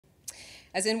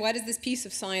As in, why does this piece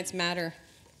of science matter?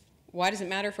 Why does it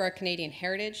matter for our Canadian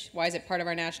heritage? Why is it part of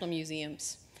our national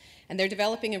museums? And they're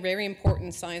developing a very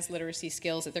important science literacy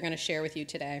skills that they're going to share with you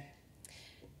today.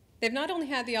 They've not only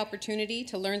had the opportunity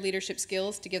to learn leadership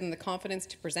skills to give them the confidence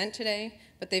to present today,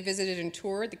 but they visited and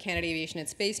toured the Canada Aviation and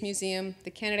Space Museum,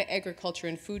 the Canada Agriculture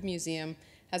and Food Museum,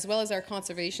 as well as our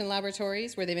conservation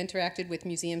laboratories, where they've interacted with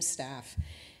museum staff.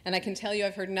 And I can tell you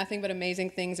I've heard nothing but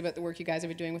amazing things about the work you guys have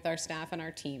been doing with our staff and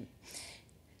our team.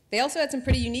 They also had some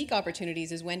pretty unique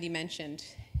opportunities, as Wendy mentioned.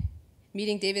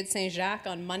 Meeting David Saint-Jacques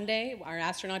on Monday, our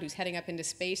astronaut who's heading up into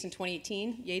space in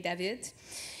 2018, yay David,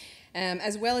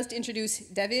 as well as to introduce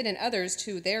David and others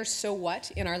to their So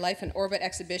What in our Life in Orbit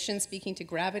exhibition, speaking to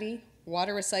gravity,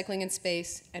 water recycling in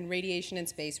space, and radiation in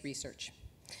space research.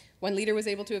 One leader was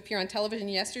able to appear on television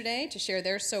yesterday to share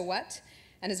their So What,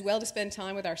 and as well to spend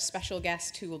time with our special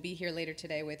guest who will be here later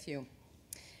today with you.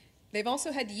 They've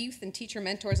also had youth and teacher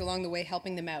mentors along the way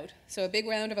helping them out. So a big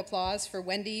round of applause for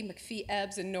Wendy, McPhee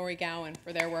Ebbs, and Nori Gowan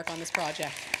for their work on this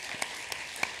project.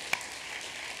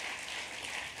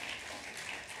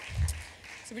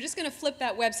 So we're just going to flip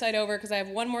that website over because I have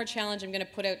one more challenge I'm going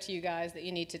to put out to you guys that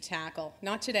you need to tackle.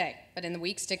 Not today, but in the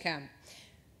weeks to come.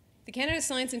 The Canada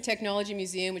Science and Technology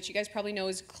Museum, which you guys probably know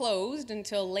is closed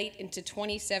until late into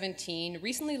 2017,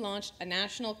 recently launched a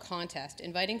national contest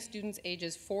inviting students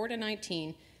ages 4 to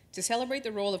 19 to celebrate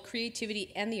the role of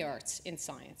creativity and the arts in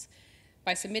science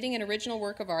by submitting an original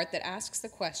work of art that asks the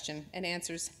question and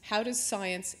answers, how does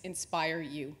science inspire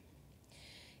you?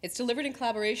 It's delivered in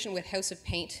collaboration with House of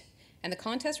Paint, and the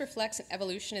contest reflects an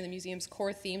evolution in the museum's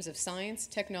core themes of science,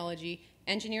 technology,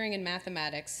 engineering, and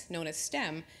mathematics, known as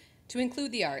STEM, to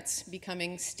include the arts,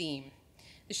 becoming STEAM.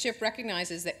 The shift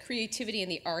recognizes that creativity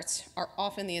and the arts are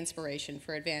often the inspiration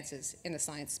for advances in the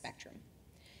science spectrum.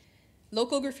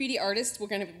 Local graffiti artists were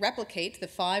going to replicate the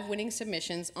 5 winning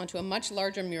submissions onto a much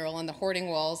larger mural on the hoarding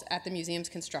walls at the museum's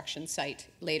construction site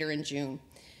later in June.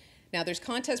 Now, there's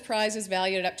contest prizes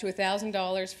valued at up to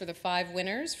 $1,000 for the 5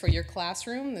 winners for your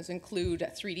classroom. Those include a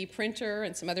 3D printer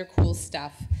and some other cool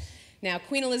stuff. Now,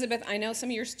 Queen Elizabeth, I know some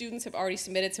of your students have already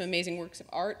submitted some amazing works of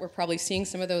art. We're probably seeing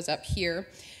some of those up here.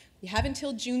 You have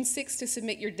until June 6th to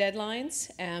submit your deadlines,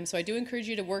 so I do encourage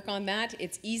you to work on that.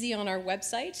 It's easy on our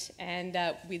website, and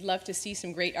we'd love to see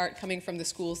some great art coming from the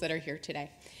schools that are here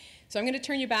today. So I'm going to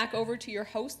turn you back over to your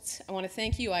hosts. I want to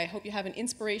thank you. I hope you have an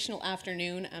inspirational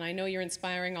afternoon, and I know you're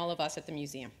inspiring all of us at the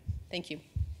museum. Thank you.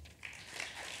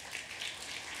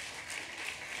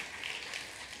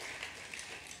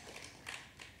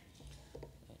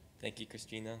 Thank you,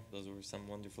 Christina. Those were some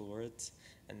wonderful words.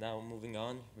 And now moving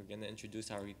on, we're going to introduce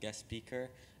our guest speaker,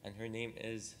 and her name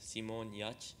is Simone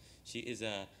Giertz. She is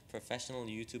a professional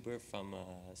YouTuber from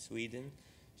Sweden.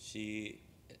 She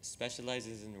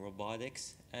specializes in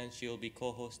robotics, and she'll be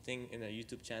co-hosting in a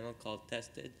YouTube channel called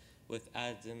Tested with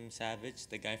Adam Savage,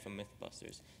 the guy from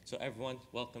Mythbusters. So everyone,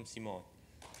 welcome Simone.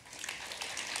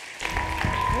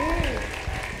 Hey,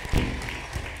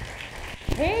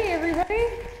 hey everybody.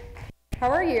 How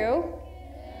are you?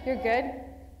 You're good?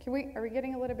 Are we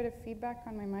getting a little bit of feedback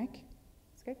on my mic?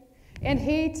 That's good. And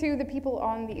hey to the people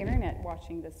on the internet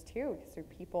watching this too, because there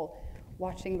are people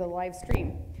watching the live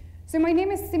stream. So my name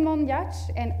is Simone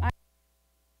Giertz, and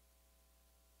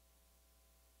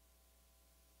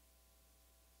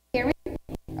hear me?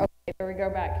 Okay, there we go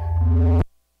back.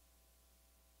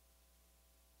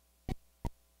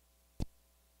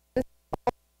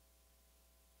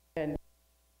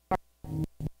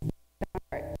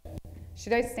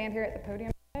 Should I stand here at the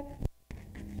podium?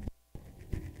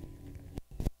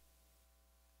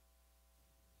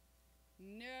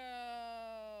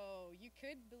 No, you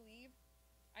could believe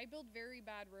I build very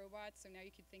bad robots, so now you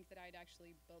could think that I'd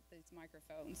actually built these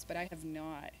microphones, but I have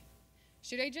not.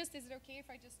 Is it okay if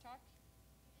I just talk?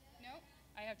 No?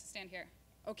 I have to stand here.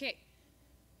 Okay.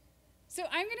 So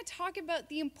I'm going to talk about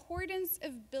the importance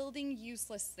of building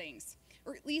useless things,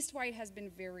 or at least why it has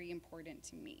been very important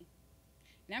to me.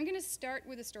 And I'm going to start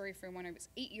with a story from when I was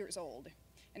 8 years old,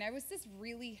 and I was this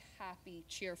really happy,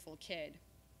 cheerful kid.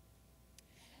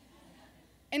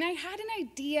 And I had an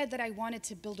idea that I wanted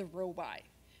to build a robot,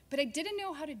 but I didn't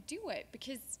know how to do it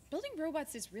because building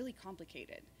robots is really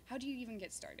complicated. How do you even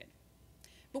get started?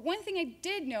 But one thing I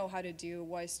did know how to do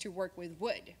was to work with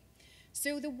wood.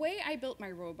 So the way I built my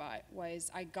robot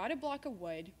was I got a block of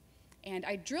wood and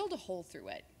I drilled a hole through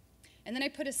it, and then I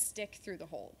put a stick through the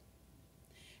hole.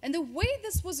 And the way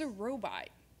this was a robot,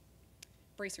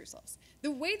 brace yourselves,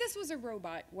 the way this was a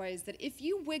robot was that if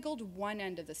you wiggled one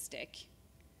end of the stick,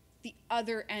 the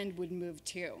other end would move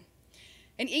too.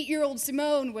 And 8-year-old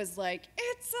Simone was like,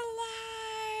 it's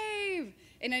alive!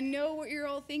 And I know what you're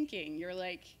all thinking. You're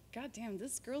like, God damn,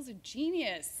 this girl's a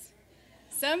genius.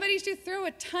 Somebody should throw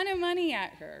a ton of money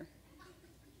at her.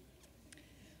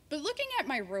 But looking at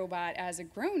my robot as a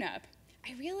grown-up,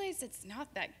 I realized it's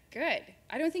not that good.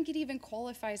 I don't think it even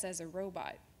qualifies as a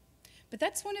robot. But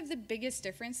that's one of the biggest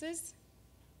differences.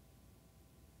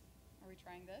 Are we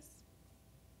trying this?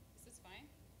 Is this fine?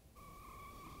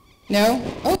 No?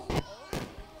 Oh.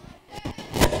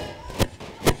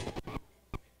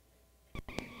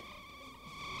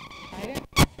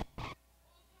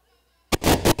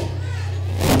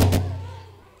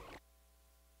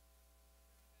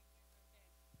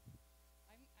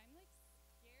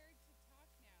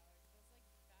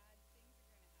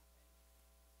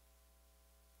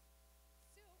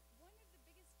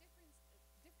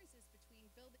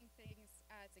 Building things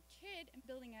as a kid and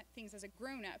building things as a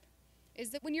grown-up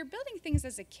is that when you're building things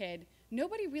as a kid,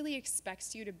 nobody really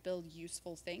expects you to build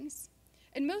useful things.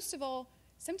 And most of all,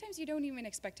 sometimes you don't even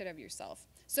expect it of yourself.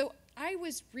 So I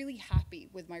was really happy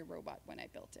with my robot when I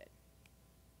built it.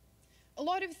 A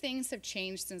lot of things have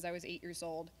changed since I was 8 years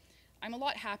old. I'm a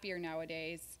lot happier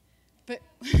nowadays, but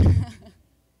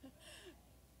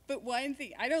but one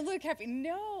thing, I don't look happy.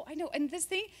 No, I know, and this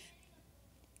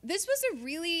was a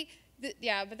really,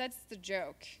 yeah, but that's the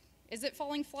joke. Is it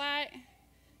falling flat?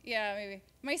 Yeah, maybe.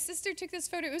 My sister took this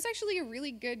photo. It was actually a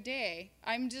really good day.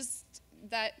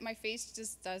 My face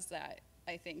just does that,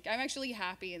 I think. I'm actually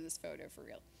happy in this photo, for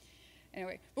real.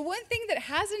 Anyway, but one thing that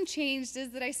hasn't changed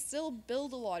is that I still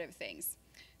build a lot of things.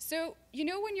 So, you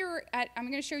know when I'm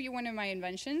going to show you one of my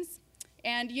inventions.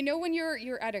 And you know when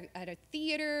you're at a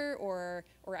theater or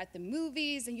at the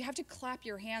movies and you have to clap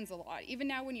your hands a lot. Even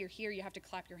now when you're here, you have to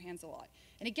clap your hands a lot.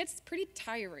 And it gets pretty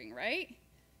tiring, right?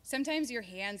 Sometimes your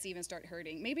hands even start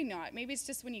hurting. Maybe not. Maybe it's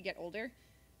just when you get older.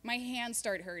 My hands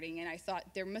start hurting, and I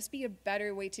thought there must be a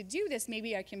better way to do this.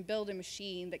 Maybe I can build a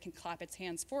machine that can clap its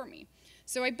hands for me.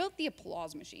 So I built the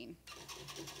applause machine.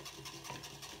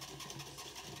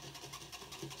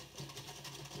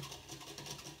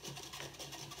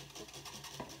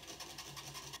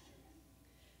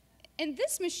 And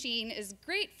this machine is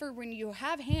great for when you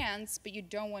have hands, but you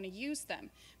don't want to use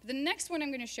them. But the next one I'm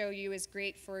going to show you is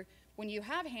great for when you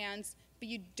have hands, but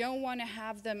you don't want to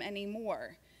have them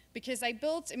anymore. Because I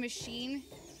built a machine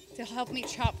to help me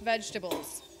chop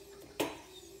vegetables.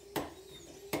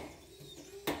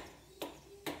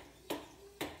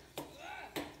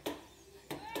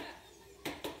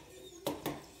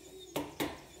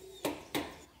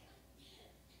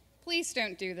 Please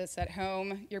don't do this at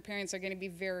home. Your parents are going to be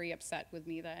very upset with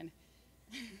me then.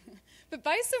 But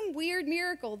by some weird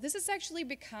miracle, this has actually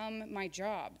become my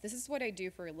job. This is what I do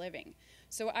for a living.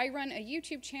 So I run a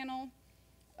YouTube channel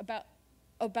about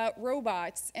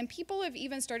robots, and people have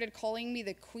even started calling me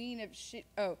the queen of shit.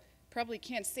 Oh, probably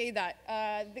can't say that.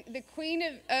 The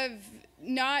queen of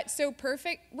not so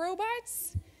perfect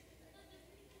robots.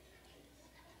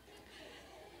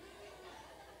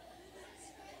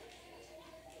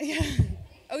 Yeah.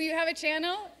 Oh, you have a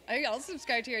channel? I'll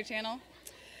subscribe to your channel.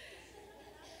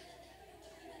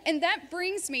 And that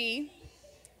brings me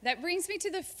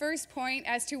to the first point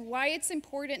as to why it's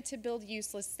important to build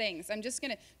useless things. I'm just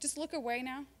look away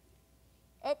now.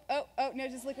 Oh, no,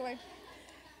 just look away.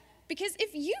 Because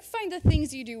if you find the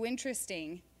things you do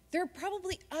interesting, there are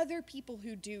probably other people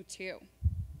who do too.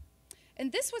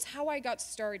 And this was how I got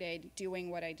started doing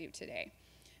what I do today.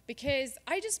 Because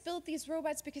I just built these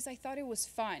robots because I thought it was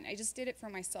fun. I just did it for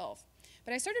myself.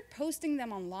 But I started posting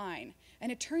them online,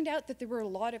 and it turned out that there were a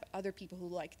lot of other people who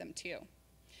liked them too.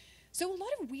 So a lot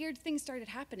of weird things started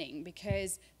happening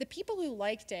because the people who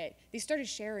liked it, they started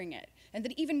sharing it, and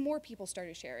then even more people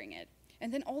started sharing it.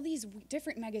 And then all these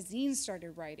different magazines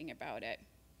started writing about it.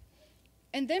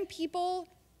 And then people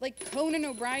like Conan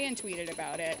O'Brien tweeted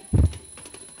about it.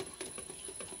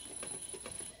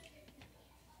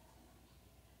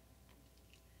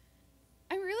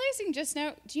 I'm realizing just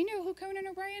now, do you know who Conan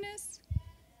O'Brien is?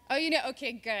 Oh, you know,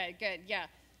 okay, good, yeah.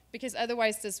 Because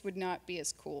otherwise this would not be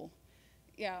as cool.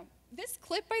 Yeah, this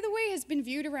clip, by the way, has been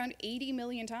viewed around 80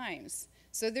 million times.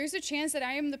 So there's a chance that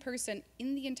I am the person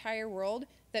in the entire world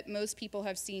that most people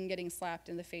have seen getting slapped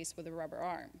in the face with a rubber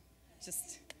arm.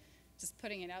 Just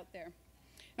putting it out there.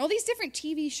 And all these different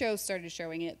TV shows started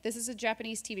showing it. This is a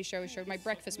Japanese TV show that showed my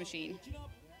breakfast machine.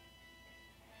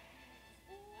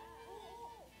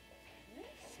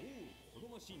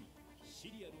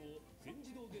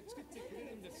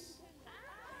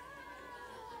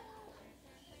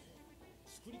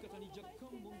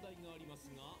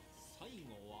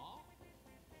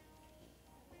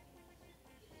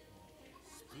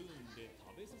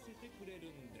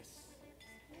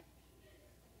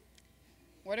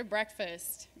 What a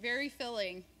breakfast. Very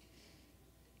filling.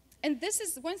 And this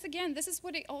is, once again, this is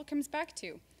what it all comes back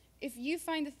to. If you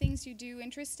find the things you do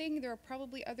interesting, there are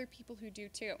probably other people who do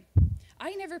too.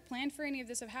 I never planned for any of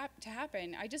this to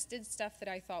happen. I just did stuff that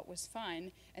I thought was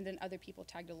fun, and then other people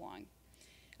tagged along.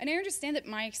 And I understand that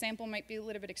my example might be a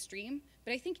little bit extreme,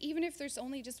 but I think even if there's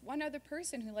only just one other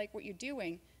person who like what you're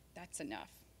doing, that's enough.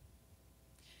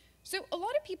 So a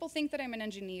lot of people think that I'm an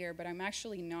engineer, but I'm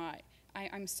actually not.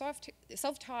 I'm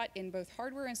self-taught in both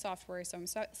hardware and software, so I'm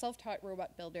a self-taught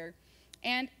robot builder.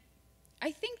 And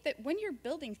I think that when you're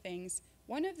building things,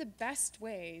 one of the best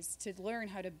ways to learn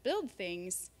how to build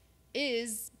things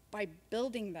is by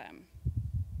building them.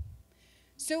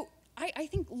 So I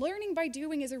think learning by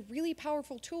doing is a really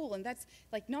powerful tool, and that's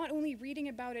like not only reading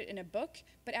about it in a book,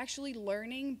 but actually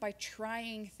learning by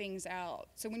trying things out.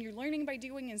 So when you're learning by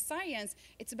doing in science,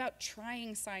 it's about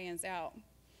trying science out.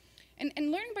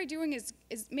 And learning by doing is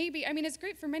maybe, I mean, it's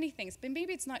great for many things, but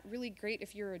maybe it's not really great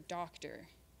if you're a doctor.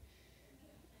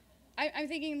 I'm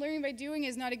thinking learning by doing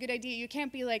is not a good idea. You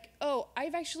can't be like, oh,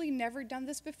 I've actually never done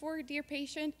this before, dear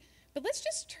patient, but let's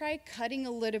just try cutting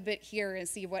a little bit here and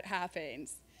see what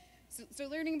happens. So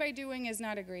learning by doing is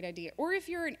not a great idea. Or if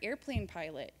you're an airplane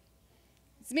pilot,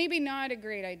 it's maybe not a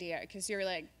great idea because you're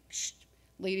like, shh,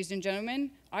 ladies and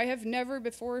gentlemen, I have never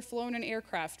before flown an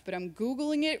aircraft, but I'm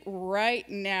Googling it right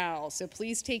now, so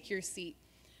please take your seat.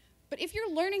 But if you're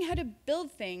learning how to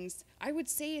build things, I would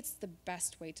say it's the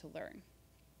best way to learn.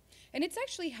 And it's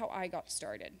actually how I got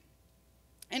started.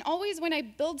 And always when I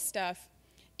build stuff,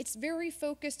 it's very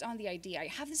focused on the idea. I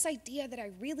have this idea that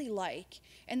I really like,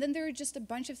 and then there are just a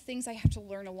bunch of things I have to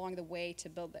learn along the way to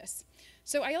build this.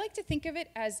 So I like to think of it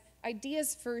as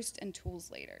ideas first and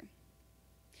tools later.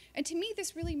 And to me,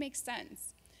 this really makes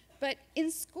sense. But in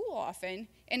school often,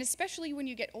 and especially when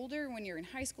you get older, when you're in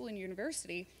high school and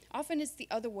university, often it's the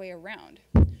other way around.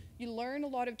 You learn a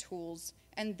lot of tools,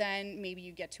 and then maybe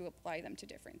you get to apply them to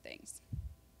different things.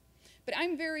 But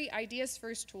I'm very ideas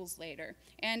first, tools later.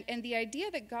 And the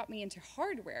idea that got me into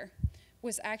hardware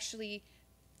was actually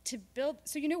to build,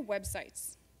 so you know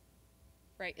websites,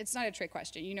 right? It's not a trick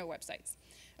question, you know websites.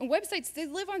 And websites, they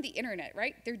live on the internet,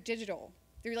 right? They're digital.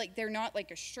 They're not like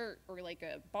a shirt or like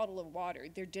a bottle of water,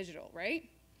 they're digital, right?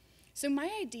 So my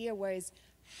idea was,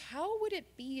 how would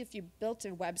it be if you built a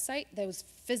website that was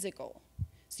physical,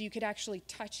 so you could actually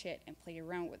touch it and play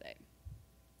around with it?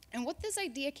 And what this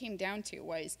idea came down to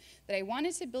was that I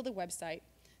wanted to build a website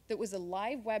that was a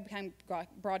live webcam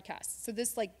broadcast. So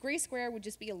this like gray square would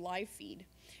just be a live feed,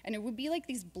 and it would be like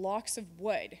these blocks of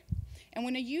wood. And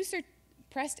when a user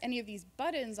pressed any of these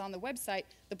buttons on the website,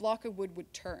 the block of wood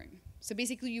would turn. So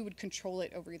basically you would control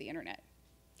it over the internet.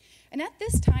 And at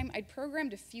this time, I'd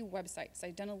programmed a few websites.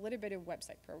 I'd done a little bit of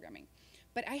website programming,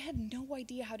 but I had no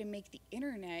idea how to make the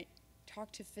internet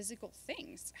talk to physical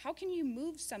things. How can you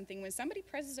move something when somebody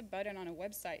presses a button on a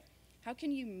website? How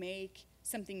can you make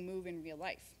something move in real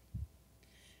life?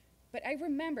 But I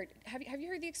remembered, have you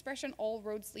heard the expression, all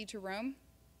roads lead to Rome?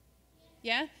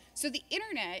 Yeah? So the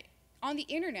internet, on the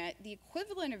internet, the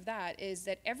equivalent of that is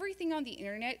that everything on the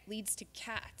internet leads to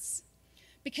cats.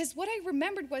 Because what I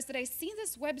remembered was that I seen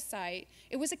this website,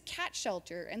 it was a cat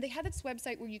shelter, and they had this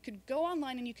website where you could go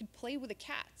online and you could play with the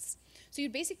cats. So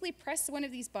you'd basically press one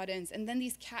of these buttons, and then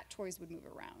these cat toys would move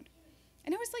around.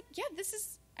 And I was like, yeah, this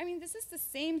is the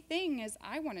same thing as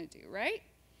I want to do, right?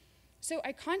 So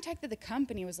I contacted the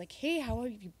company, I was like, hey, how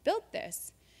have you built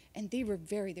this? And they were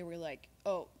like,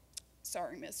 oh,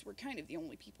 sorry, miss, we're kind of the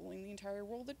only people in the entire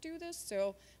world that do this,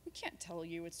 so we can't tell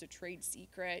you, it's a trade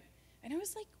secret. And I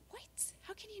was like, what?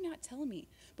 How can you not tell me?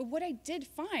 But what I did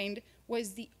find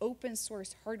was the open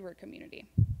source hardware community.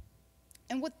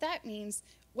 And what that means,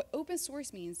 what open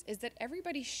source means, is that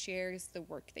everybody shares the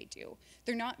work they do.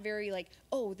 They're not very like,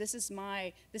 oh, this is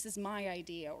my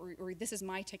idea, or this is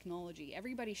my technology.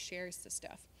 Everybody shares the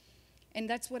stuff. And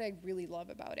that's what I really love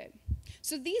about it.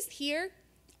 So these here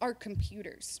are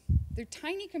computers. They're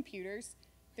tiny computers.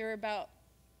 They're about,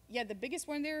 yeah, the biggest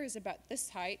one there is about this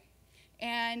height.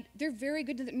 And they're very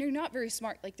good, they're not very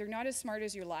smart, like they're not as smart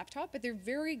as your laptop, but they're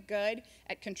very good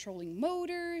at controlling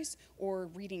motors or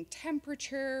reading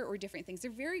temperature or different things.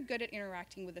 They're very good at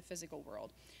interacting with the physical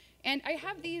world. And I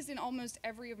have these in almost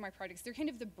every of my projects. They're kind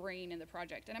of the brain in the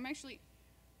project. And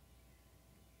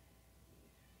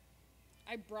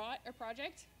I brought a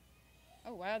project.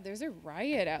 Oh wow, there's a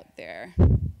riot out there.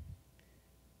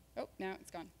 Oh, now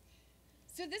it's gone.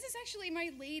 So this is actually my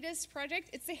latest project.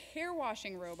 It's a hair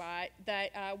washing robot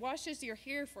that washes your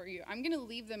hair for you. I'm going to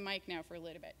leave the mic now for a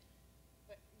little bit.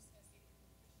 But I'm just going to see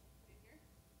it here.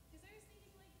 Because I was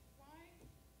thinking, like, why?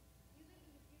 We live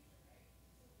in the future, right?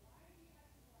 So why do you have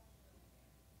to wash your own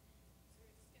hair? So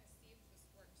we're just going to see if this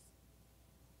works.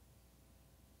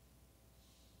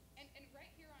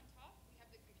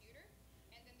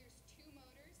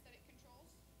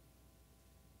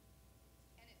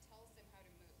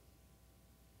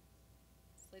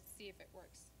 see if it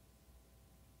works.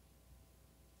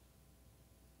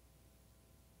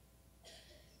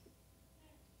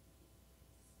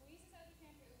 Squeezes out the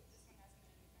shampoo. This one hasn't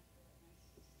been in the shampoo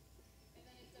right now. And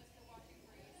then it does the washing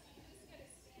for you. So you just gotta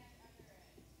stand under it.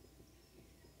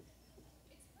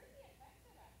 It's pretty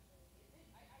effective actually.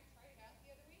 I tried it out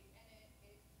the other week and it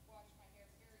washed my hair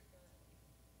very thoroughly.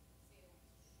 See it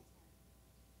once more.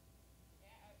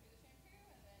 Yeah, out through the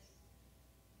shampoo and then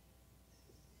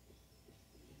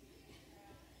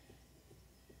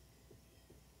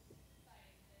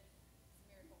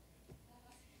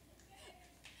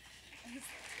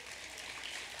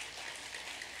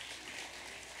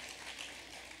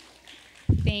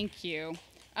Thank you.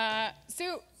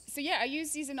 So yeah, I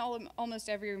use these in almost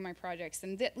every of my projects,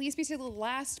 and that leads me to the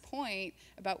last point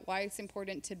about why it's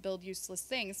important to build useless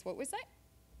things. What was that?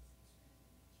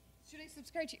 Should I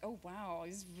subscribe to you? Oh wow,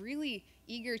 he's really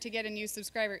eager to get a new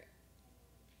subscriber.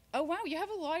 Oh wow, you have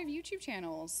a lot of YouTube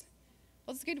channels.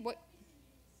 Well, that's good. What?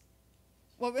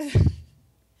 Well,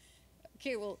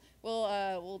 okay, we'll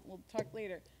talk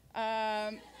later.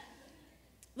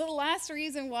 The last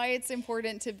reason why it's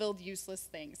important to build useless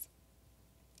things.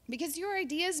 Because your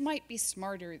ideas might be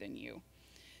smarter than you.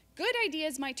 Good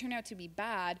ideas might turn out to be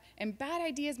bad, and bad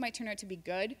ideas might turn out to be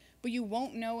good, but you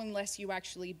won't know unless you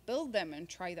actually build them and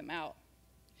try them out.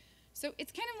 So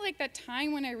it's kind of like that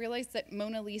time when I realized that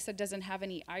Mona Lisa doesn't have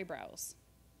any eyebrows.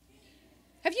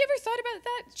 Have you ever thought about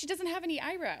that? She doesn't have any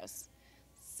eyebrows.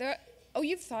 So, oh,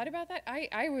 you've thought about that?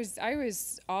 I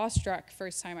was awestruck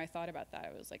first time I thought about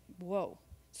that. I was like, whoa,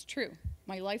 it's true.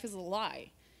 My life is a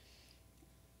lie.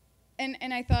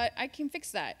 And I thought, I can fix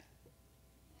that.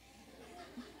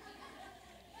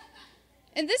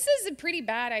 And this is a pretty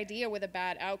bad idea with a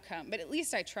bad outcome, but at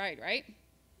least I tried, right?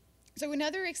 So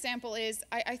another example is,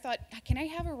 I thought, can I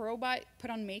have a robot put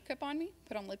on makeup on me,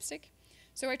 put on lipstick?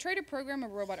 So I tried to program a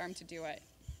robot arm to do it.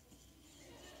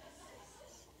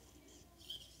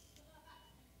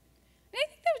 And I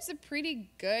think that was a pretty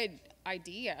good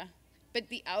idea, but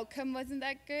the outcome wasn't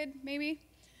that good, maybe.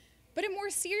 But a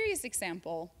more serious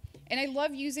example, and I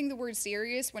love using the word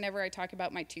serious whenever I talk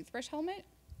about my toothbrush helmet.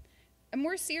 A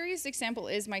more serious example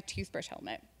is my toothbrush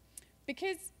helmet.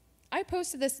 Because I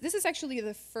posted this is actually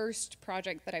the first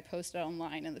project that I posted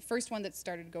online and the first one that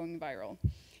started going viral.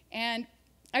 And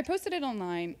I posted it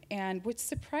online, and what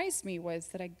surprised me was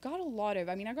that I got a lot of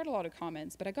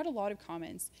comments, but I got a lot of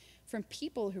comments from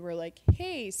people who were like,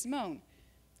 hey, Simone,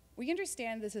 we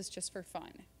understand this is just for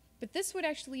fun, but this would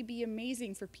actually be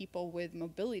amazing for people with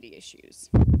mobility issues.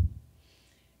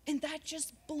 And that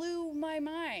just blew my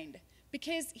mind.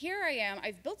 Because here I am,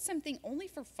 I've built something only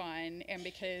for fun and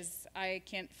because I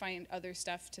can't find other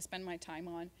stuff to spend my time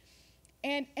on.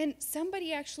 And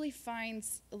somebody actually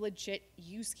finds a legit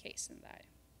use case in that.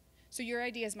 So your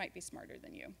ideas might be smarter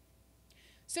than you.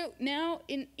 So now,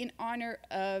 in honor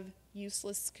of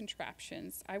useless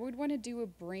contraptions, I would want to do a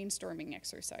brainstorming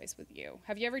exercise with you.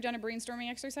 Have you ever done a brainstorming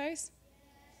exercise?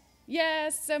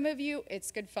 Yes, some of you,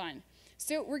 it's good fun.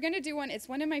 So we're going to do one, it's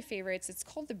one of my favorites, it's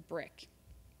called the brick.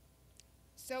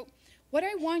 So what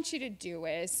I want you to do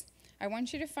is, I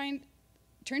want you to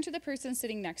turn to the person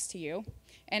sitting next to you,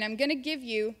 and I'm going to give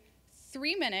you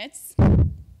 3 minutes.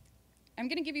 I'm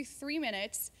going to give you 3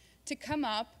 minutes to come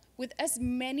up with as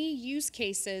many use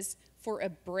cases for a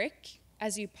brick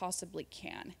as you possibly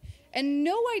can. And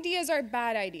no ideas are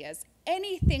bad ideas.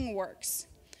 Anything works.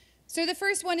 So the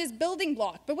first one is building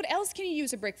block. But what else can you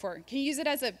use a brick for? Can you use it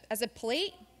as a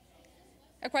plate?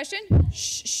 A question?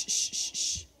 Shh, shh, shh, shh,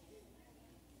 shh.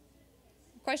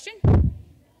 Question?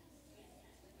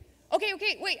 Okay,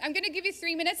 wait. I'm going to give you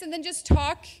 3 minutes and then just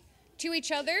talk to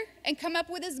each other and come up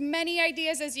with as many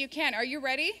ideas as you can. Are you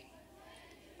ready?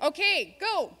 Okay,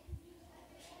 go.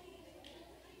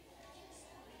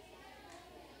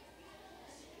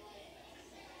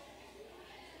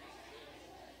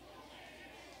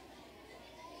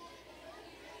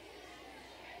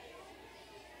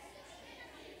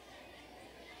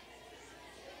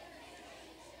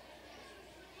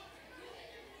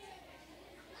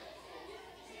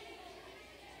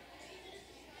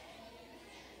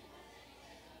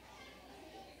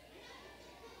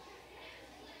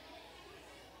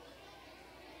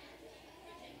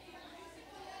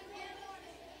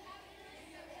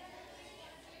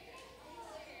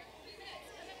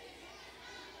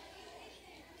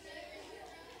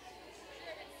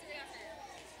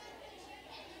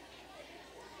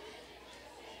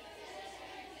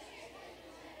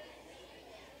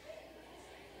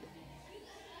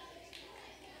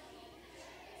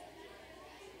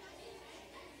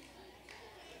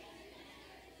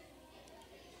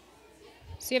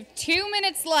 So you have 2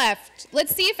 minutes left.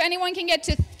 Let's see if anyone can get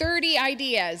to 30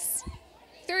 ideas.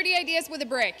 30 ideas with a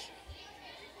brick.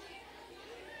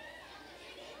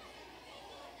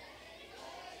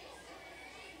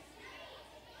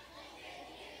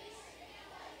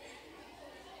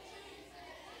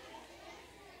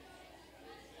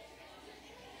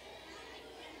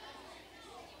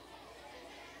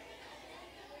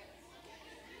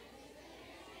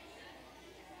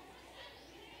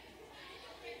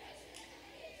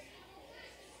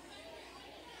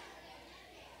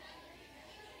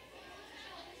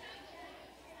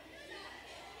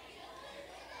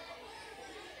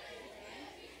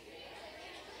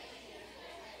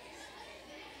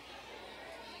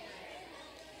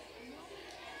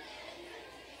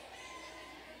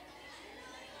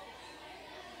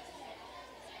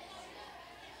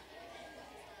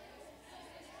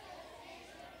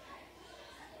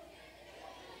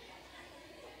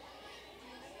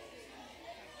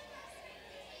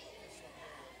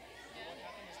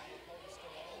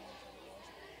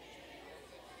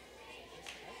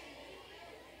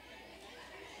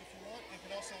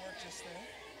 Also work just there.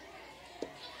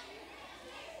 Where's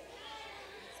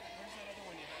that other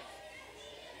one you have?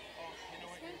 Oh, you know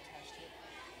what? You're attached to it.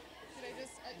 Could I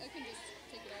just, I can just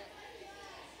take it out.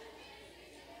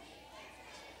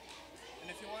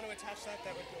 And if you want to attach that,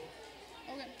 that would go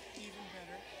Okay. even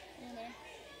better. Even better.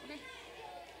 Okay.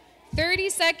 30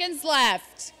 seconds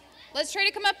left. Let's try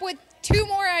to come up with 2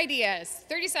 more ideas.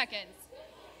 30 seconds.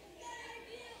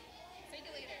 Take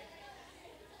it later.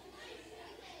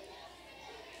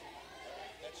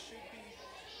 That should be.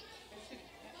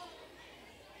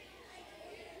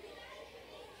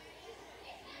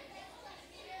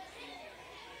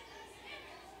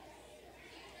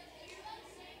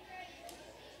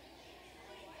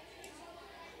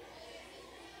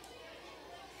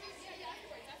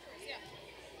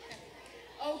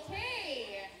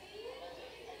 Okay.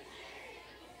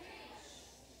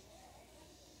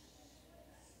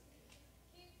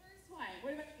 First one.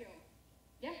 What about you?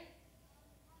 Yeah.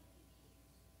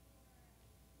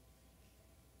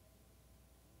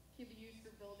 Can be used for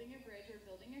building a bridge or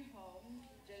building a home,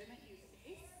 legitimate use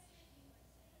case,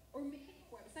 or making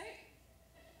a website.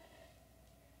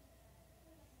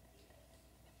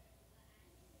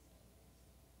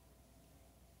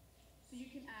 So you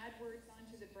can add words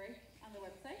onto the brick on the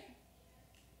website.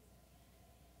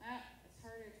 It's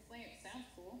hard to explain. It sounds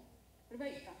cool. What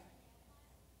about you, Tom?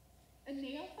 A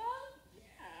nail file?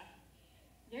 Yeah.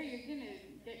 Yeah, you're gonna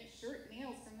get short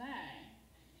nails from that.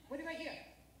 What about you?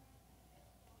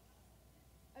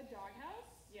 A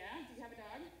doghouse? Yeah. Do you have a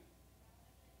dog?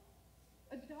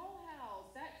 A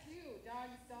dollhouse. That too.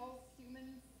 Dogs, dolls,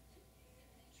 humans,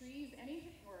 trees,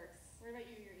 anything works. What about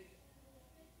you, Yuri?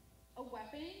 A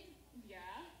weapon?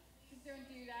 Yeah. Just don't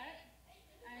do that.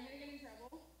 I'm gonna get in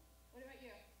trouble. What about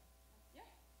you? Yeah.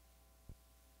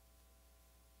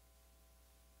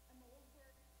 A mold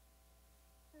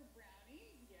for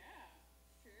brownies? Yeah.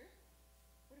 True.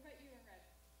 What about you in red?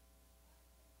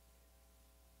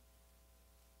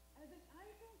 As an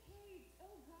iPhone case.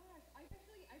 Oh gosh. I've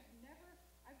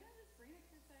done this brain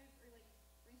exercise or like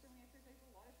brainstorming exercise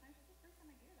a lot of times. It's the first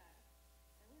time I do that.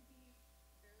 That would be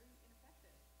very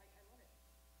ineffective. I love it.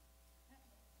 Yeah.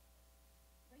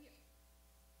 What about you?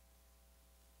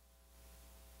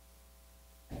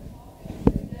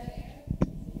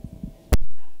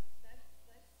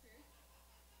 That's true.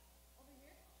 Over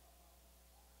here?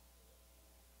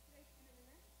 Should I stand over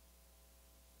there?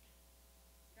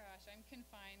 Gosh, I'm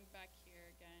confined back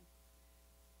here again.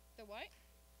 The what?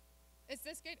 Is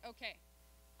this good? Okay.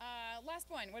 Last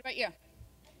one. What about you?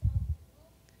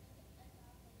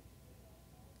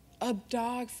 A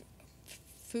dog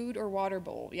food or water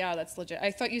bowl. Yeah, that's legit.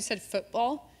 I thought you said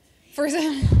football for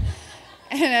some.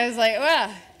 And I was like,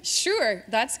 well, sure,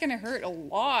 that's going to hurt a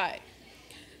lot.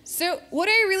 So what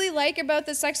I really like about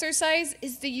this exercise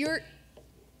is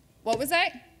what was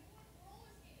that?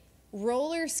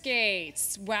 Roller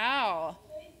skates. Wow.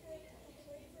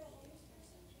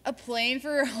 A plane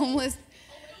for a homeless.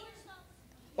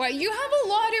 Wow, you have a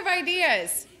lot of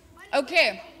ideas.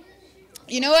 Okay.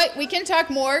 You know what? We can talk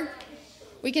more.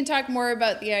 We can talk more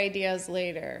about the ideas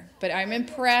later. But I'm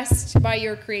impressed by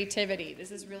your creativity. This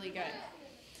is really good.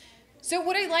 So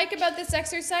what I like about this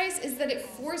exercise is that it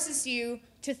forces you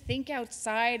to think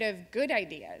outside of good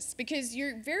ideas, because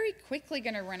you're very quickly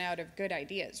going to run out of good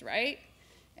ideas, right?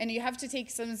 And you have to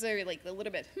take some that are like a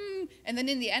little bit, and then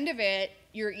in the end of it,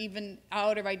 you're even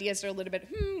out of ideas that are a little bit,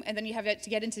 and then you have to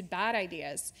get into bad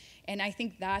ideas. And I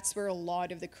think that's where a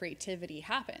lot of the creativity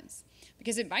happens.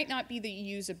 Because it might not be that you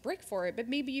use a brick for it, but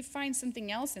maybe you find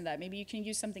something else in that. Maybe you can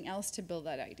use something else to build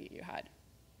that idea you had.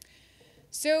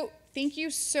 So thank you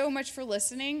so much for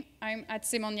listening. I'm at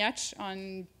Simone Giertz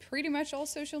on pretty much all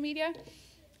social media.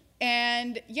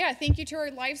 And yeah, thank you to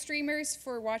our live streamers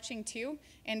for watching too.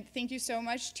 And thank you so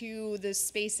much to the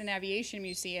Space and Aviation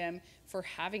Museum for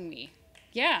having me.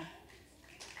 Yeah.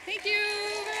 Thank you.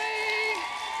 Bye.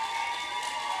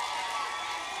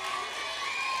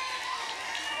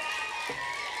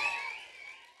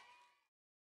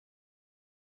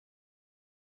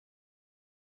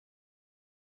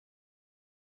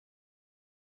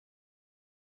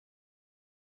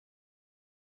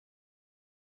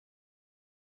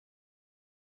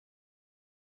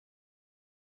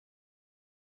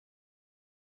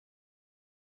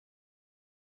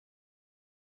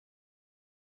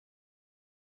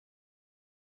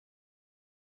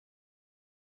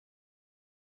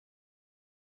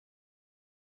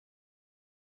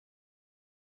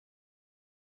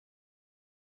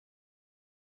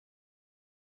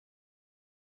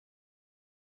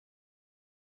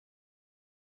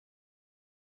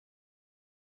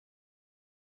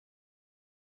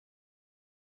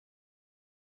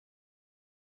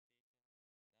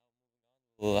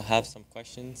 We'll have some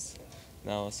questions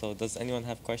now. So does anyone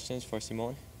have questions for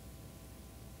Simone?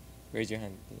 Raise your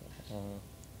hand.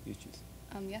 You choose.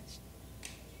 Yes.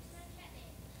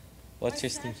 What's your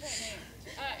Steam?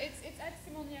 It's at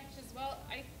Simone Giertz as well.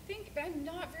 I think, but I'm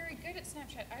not very good at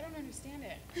Snapchat. I don't understand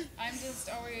it. I'm just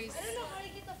always. I don't know how to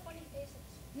get the funny faces.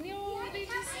 No, they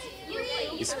just.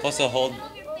 You're supposed to hold.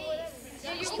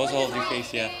 Yeah, You're supposed to hold your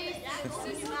face, yeah.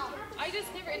 I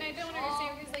just never, and I don't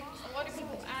understand because like a lot of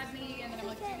people add me, and then I'm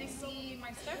like, do they see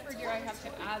my stuff, or do I have to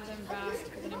add them back?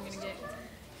 Because then I'm gonna get.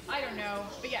 I don't know,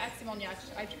 but yeah, at Simone Giertz,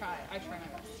 I try my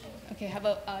best. Okay, how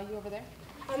about you over there?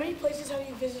 How many places have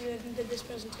you visited and did this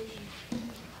presentation?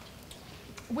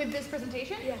 With this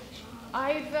presentation? Yeah.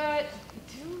 I've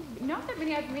not that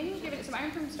many. I've mainly given it. So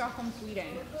I'm from Stockholm, Sweden,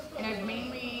 and I've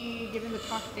mainly given the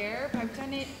talk there. But I've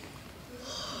done it.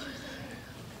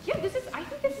 Yeah, I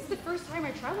think this is the first time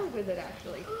I traveled with it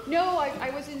actually. No, I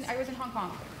was in Hong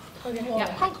Kong. Okay.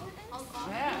 Yeah. Hong Kong.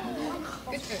 Yeah.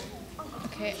 Good food.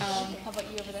 Okay. How about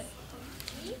you over there?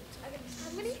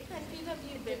 How many countries have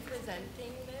you been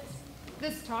presenting this?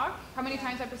 This talk. How many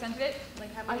times I presented it?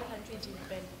 Like how many countries you've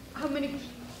been? How many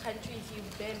Countries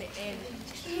you've been in?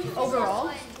 overall?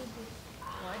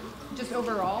 What? Just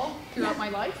overall throughout my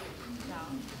life? No.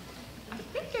 I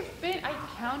think I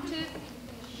counted,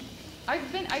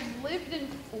 I've lived in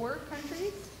 4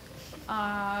 countries,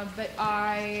 but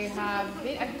I have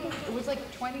been, I think it was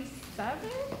like 27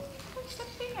 or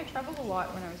something. I traveled a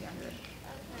lot when I was younger.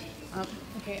 When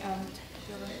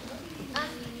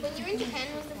you were in Japan,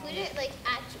 was the food in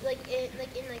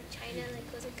China,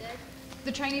 was it good?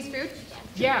 The Chinese food?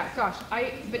 Yeah, gosh.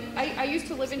 I used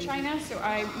to live in China, so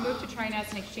I moved to China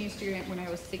as an exchange student when I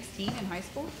was 16 in high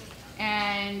school.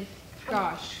 And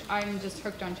gosh, I'm just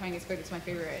hooked on Chinese food. It's my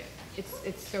favorite.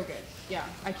 It's so good. Yeah,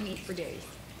 I can eat for days.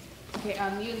 Okay,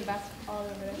 you in the back, all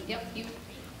over there. Yep, you.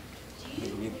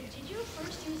 Did you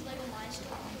first use Lego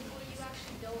Mindstorm before you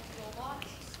actually built robots?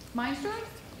 Mindstorm?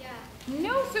 Yeah.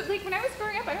 No, so like when I was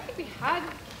growing up, I don't think we had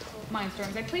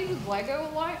Mindstorms. I played with Lego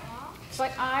a lot,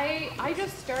 but I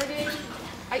just started,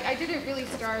 I didn't really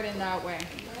start in that way.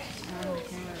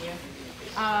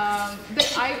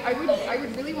 But I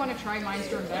would really want to try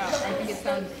Mindstorms out. I think it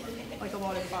sounds like a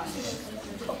lot of fun.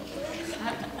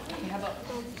 How about?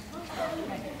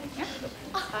 Yeah.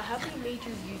 How many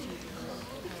major YouTubers?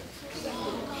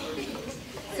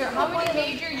 So how many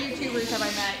major YouTubers have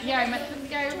I met? Yeah, I met this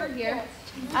guy over here.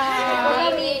 What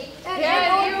do you mean?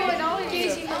 Yeah, you and all of you.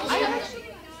 I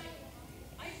actually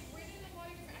I've written a lot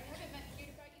of different. I haven't met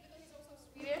PewDiePie, even though he's also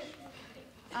Swedish.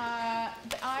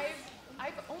 But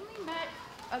I've only met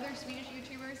other Swedish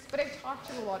YouTubers, but I've talked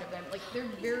to a lot of them. Like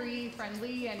they're very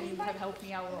friendly and have helped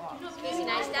me out a lot. Casey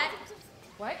Neistat?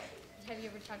 What? Have you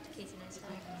ever talked to Casey Neistat?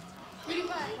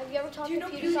 PewDiePie. Have you ever talked to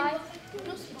PewDiePie?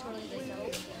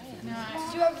 No.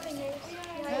 Do everything here.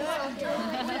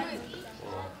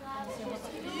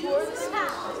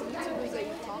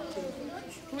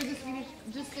 Who is a Swedish?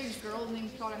 Just a girl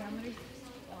named Clara Henry.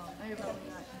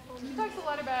 She talks a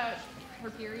lot about her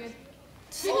period.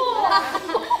 That's good.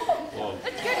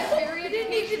 It's very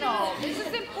educational. This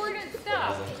is important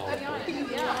stuff. To be honest,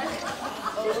 yeah.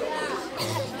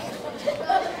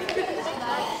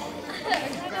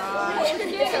 Gosh,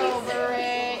 get over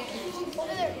it.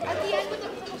 At the end with the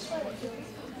purple sweater.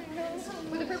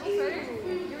 With the purple sweater?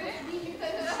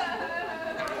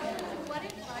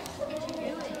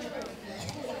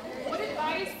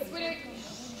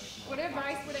 What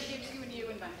advice would I give to a new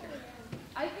inventor?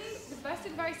 I think the best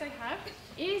advice I have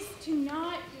is to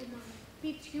not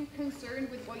be too concerned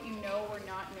with what you know or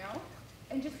not know.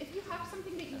 And just, if you have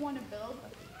something that you want to build,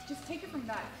 just take it from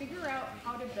that. Figure out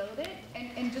how to build it,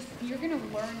 and just, you're going to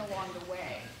learn along the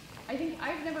way. I think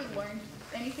I've never learned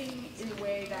anything in the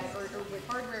way that, or with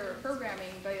hardware or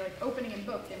programming, by like opening a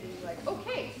book and being like,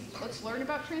 okay, let's learn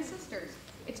about transistors.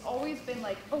 It's always been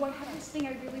like, oh, I have this thing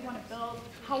I really want to build.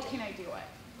 How can I do it?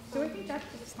 So I think that's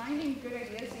just finding good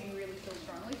ideas that you really feel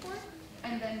strongly for,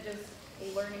 and then just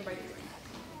learning by doing.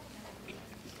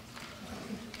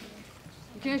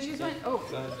 Can I choose one? Oh.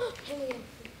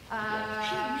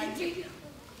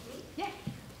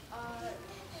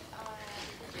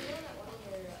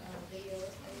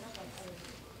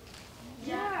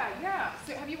 Yeah. Yeah.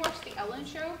 So have you watched The Ellen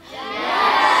Show?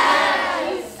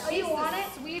 Yes! Oh, you want it?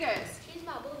 Sweetest.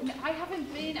 I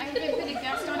haven't been a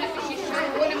guest on it, but she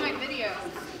showed one of my videos.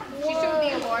 She showed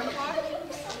the alarm clock.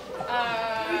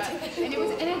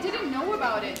 And I didn't know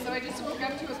about it, so I just woke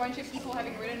up to a bunch of people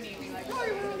having written me being like, oh,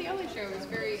 you were on The Ellen Show. It was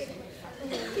very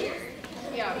weird.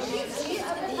 Yeah.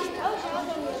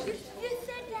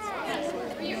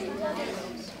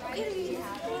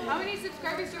 How many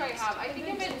subscribers do I have? I think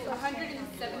I'm at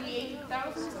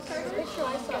 178,000 subscribers.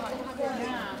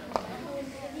 Yeah.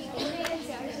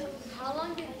 How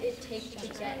long did it take to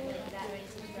get like that many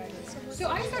subscribers? So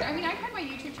I've had my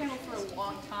YouTube channel for a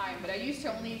long time, but I used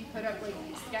to only put up like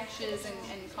sketches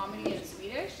and comedy in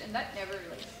Swedish, and that never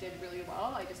like did really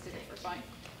well. I just did it for fun.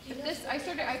 But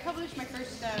I published my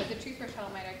first, the Toothbrush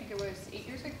Helmet, I think it was 8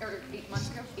 years ago, or 8 months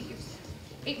ago, 8 years,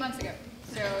 8 months ago.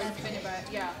 So it's been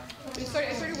about, yeah. I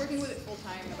started working with it full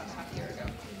time about half a year ago.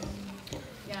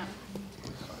 Yeah.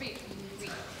 Sweet.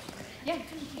 Yeah.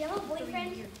 Do you have a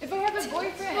boyfriend? If I have a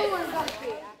boyfriend. Oh my gosh.